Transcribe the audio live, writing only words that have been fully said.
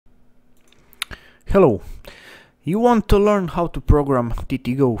Hello, you want to learn how to program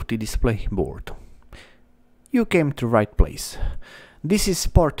TTGO T-Display board. You came to the right place. This is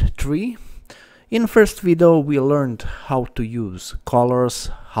part 3. In first video we learned how to use colors,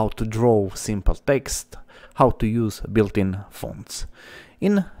 how to draw simple text, how to use built-in fonts.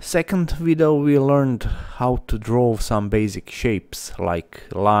 In second video we learned how to draw some basic shapes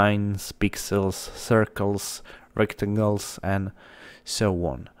like lines, pixels, circles, rectangles and so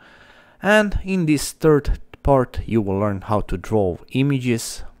on. And in this third part you will learn how to draw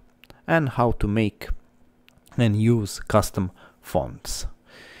images and how to make and use custom fonts.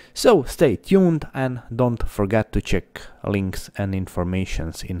 So stay tuned and don't forget to check links and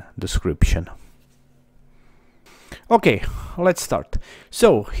informations in description. Okay, let's start.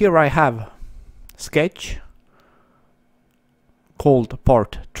 So here I have sketch called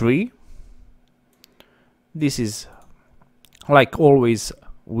part 3. This is like always,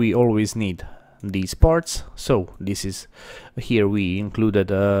 we always need these parts. So this is here we included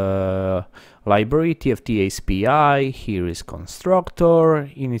a library TFT API. Here is constructor,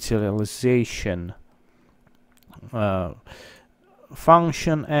 initialization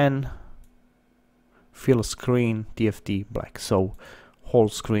function and fill screen TFT black. So whole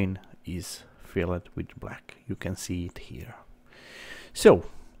screen is filled with black. You can see it here. So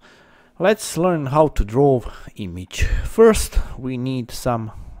let's learn how to draw image. First we need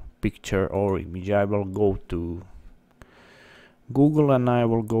some picture or image. I will go to Google and I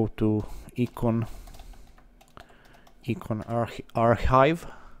will go to icon archive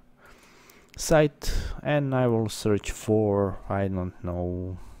site and I will search for, I don't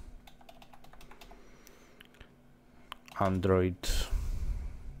know, Android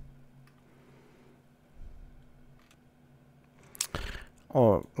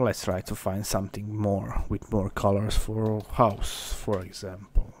or let's try to find something more with more colors for house, for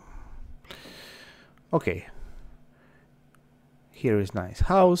example. Okay, here is nice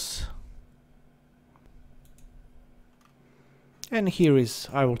house and here is,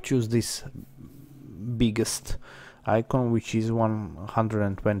 I will choose this biggest icon which is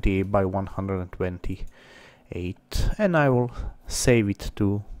 120 by 128 and I will save it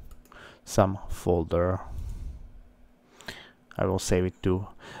to some folder. I will save it to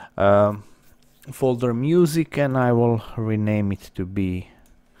folder music and I will rename it to be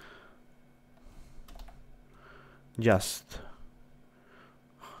just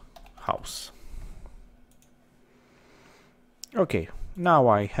house. Okay, now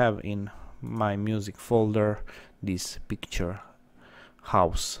I have in my music folder this picture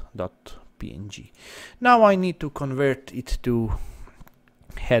house.png. Now I need to convert it to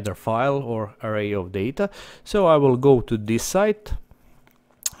header file or array of data. So I will go to this site.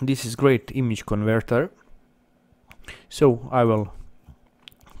 This is great image converter. So I will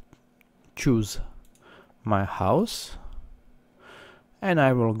choose my house and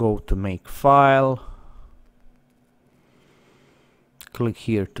I will go to make file, click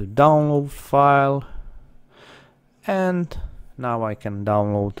here to download file and now I can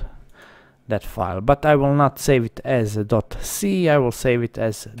download that file, but I will not save it as a .c, I will save it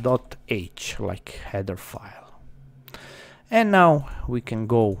as .h, like header file. And now we can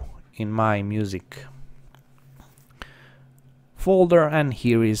go in my music folder and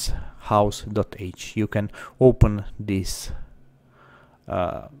here is house.h. You can open this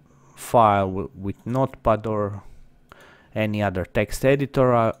file with Notepad or any other text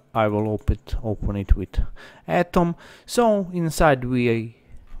editor. I will open it with Atom. So inside we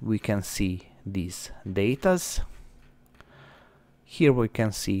can see these datas. Here we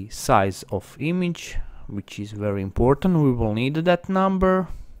can see size of image, which is very important. We will need that number.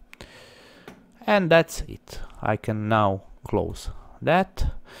 And that's it. I can now close that.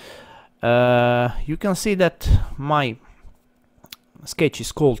 You can see that my sketch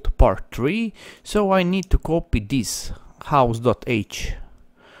is called part 3. So I need to copy this house.h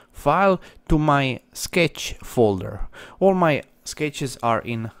file to my sketch folder. All my sketches are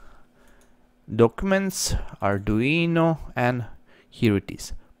in documents, Arduino, and here it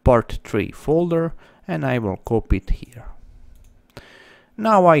is, part 3 folder, and I will copy it here.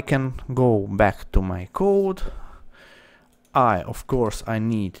 Now I can go back to my code. Of course I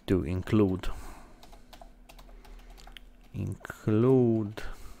need to include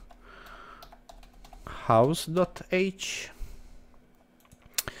house.h.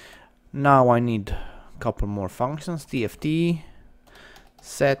 Now I need a couple more functions, tft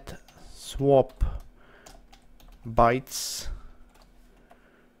set swap bytes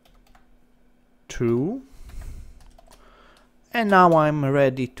true, and now I'm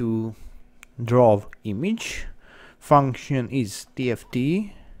ready to draw image. Function is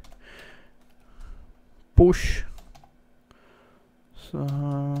tft push.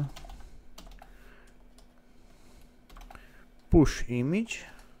 So push image.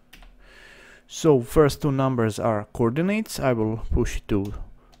 So first two numbers are coordinates. I will push to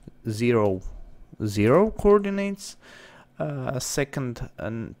 0, 0 coordinates. Second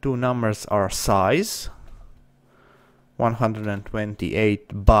two numbers are size,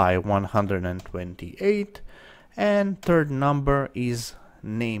 128 by 128, and third number is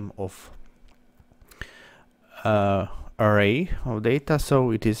name of array of data,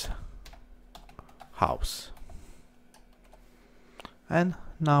 so it is house. And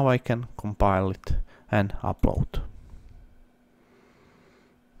now I can compile it and upload.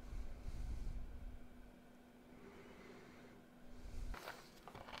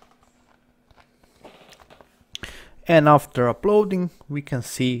 And after uploading, we can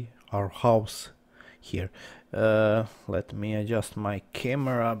see our house here. Let me adjust my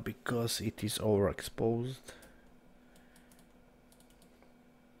camera because it is overexposed.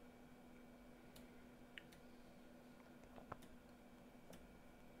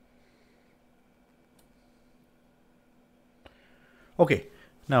 Okay,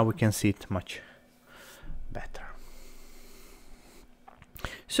 now we can see it much better.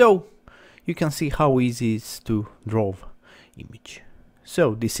 So you can see how easy it is to draw image.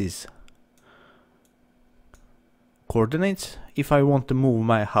 So this is coordinates. If I want to move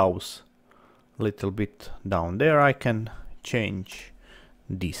my house a little bit down there, I can change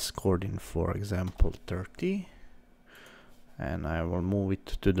this coordinate, for example 30, and I will move it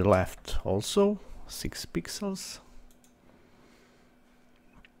to the left also 6 pixels.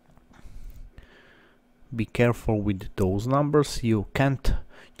 Be careful with those numbers, you can't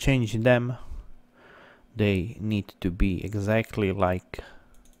change them. They need to be exactly like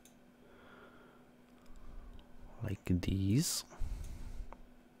these.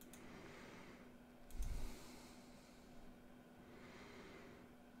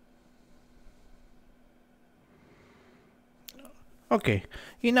 Okay,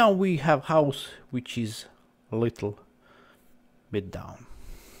 and now we have house which is a little bit down.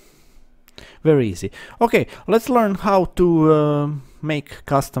 Very easy. Okay, let's learn how to make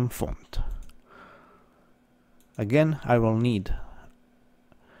custom font. Again, I will need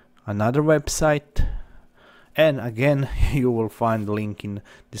another website, and again you will find the link in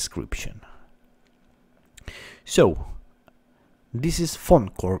description. So this is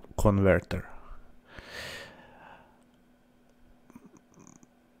font converter.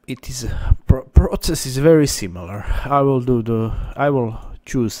 It is process is very similar. I will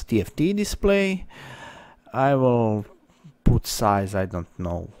choose TFT display. I will put size, I don't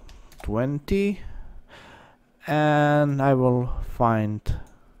know, 20, and I will find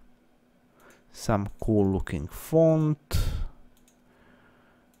some cool looking font.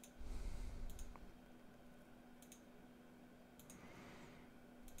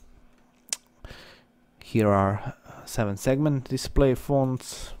 Here are 7 segment display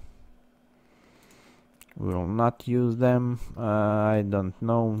fonts. We will not use them. I don't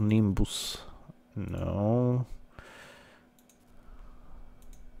know. Nimbus, no.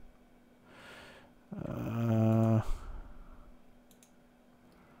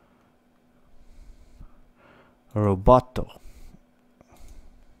 Roboto.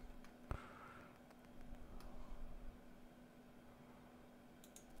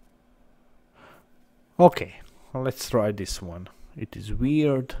 Okay, let's try this one. It is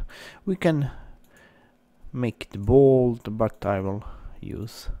weird. We can make it bold, but I will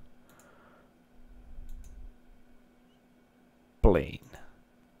use plain.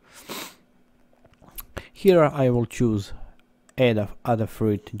 Here I will choose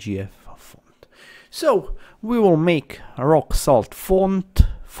Adafruit GF font. So we will make a rock salt font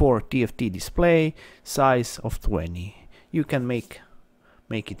for TFT display, size of 20. You can make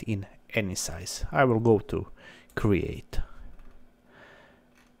it in any size. I will go to create,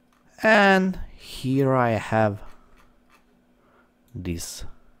 and here I have this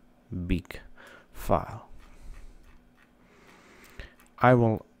big file. I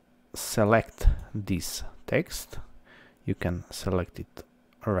will select this text. You can select it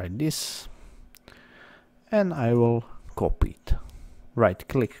right this, and I will copy it. Right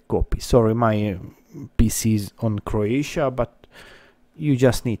click, copy. Sorry, my PC is on Croatia, but you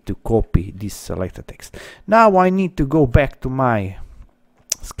just need to copy this selected text. Now I need to go back to my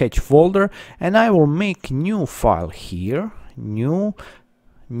sketch folder, and I will make new file here, new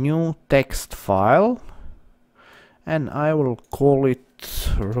text file, and I will call it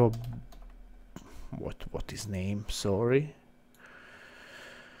what is name, sorry,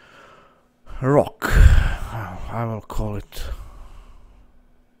 rock. I will call it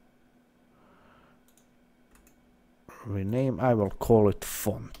rename, I will call it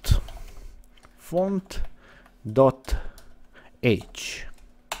font. Font.h.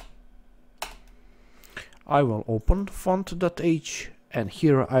 I will open font.h and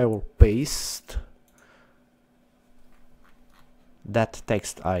here I will paste that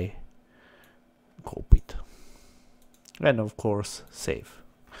text I copied. And of course save.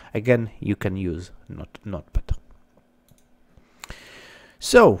 Again, you can use Notepad.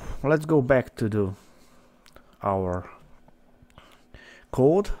 So let's go back to our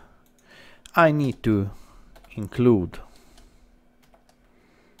code. I need to include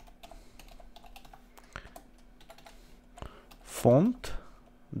font.h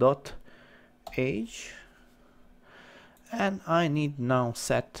and I need now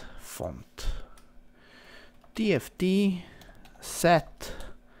set font. TFT set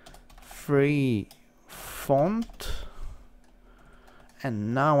free font,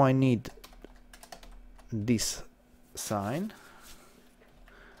 and now I need this sign,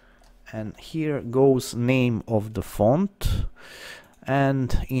 and here goes name of the font,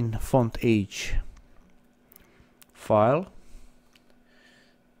 and in font h file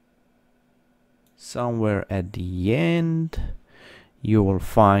somewhere at the end you will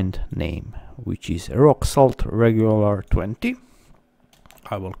find name, which is rock salt regular 20.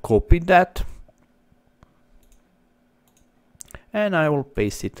 I will copy that and I will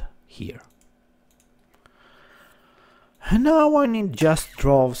paste it here. And now I need just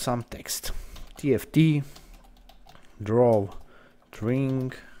draw some text. TFT draw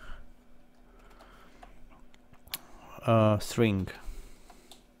string string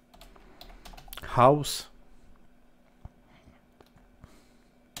house,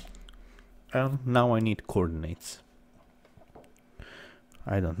 and now I need coordinates.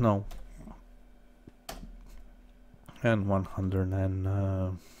 I don't know, and 100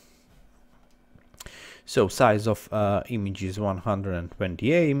 and so size of image is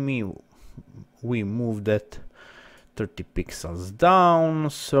 128 we move that 30 pixels down,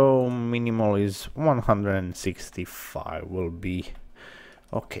 so minimal is 165 will be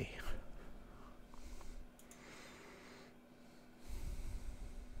okay.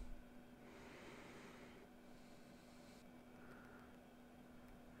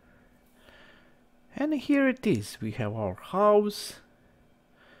 And here it is, we have our house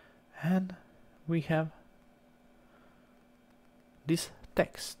and we have this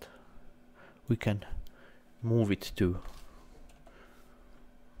text. We can move it to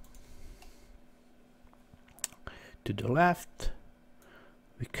the left.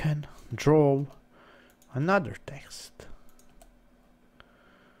 We can draw another text.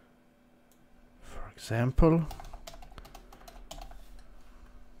 For example,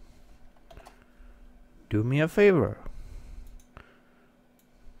 do me a favor.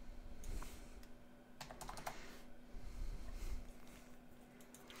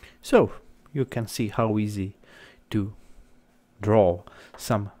 So you can see how easy to draw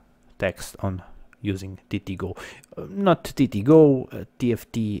some text on using TTGO, not TTGO,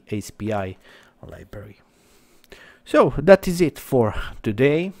 TFT API library. So that is it for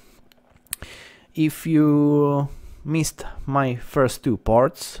today. If you missed my first two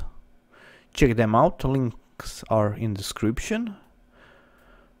parts, check them out, links are in description.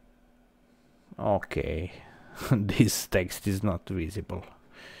 Okay, this text is not visible.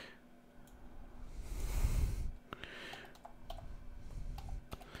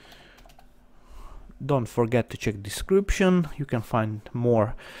 Don't forget to check description, you can find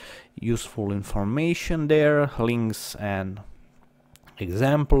more useful information there, links and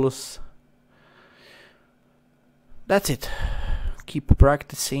examples. That's it. Keep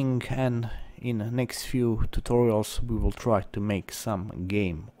practicing, and in the next few tutorials we will try to make some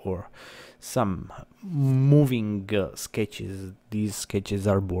game or some moving sketches. These sketches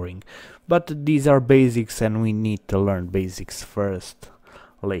are boring, but these are basics and we need to learn basics first.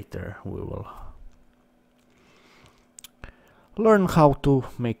 Later we will learn how to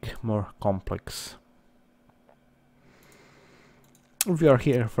make more complex. If you are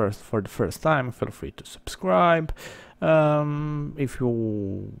here for the first time, feel free to subscribe. If you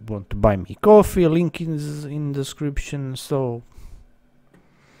want to buy me coffee, link is in the description. So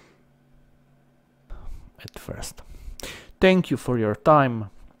at first, thank you for your time.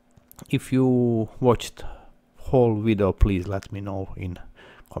 If you watched whole video, please let me know in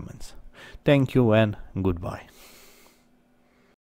comments. Thank you and goodbye.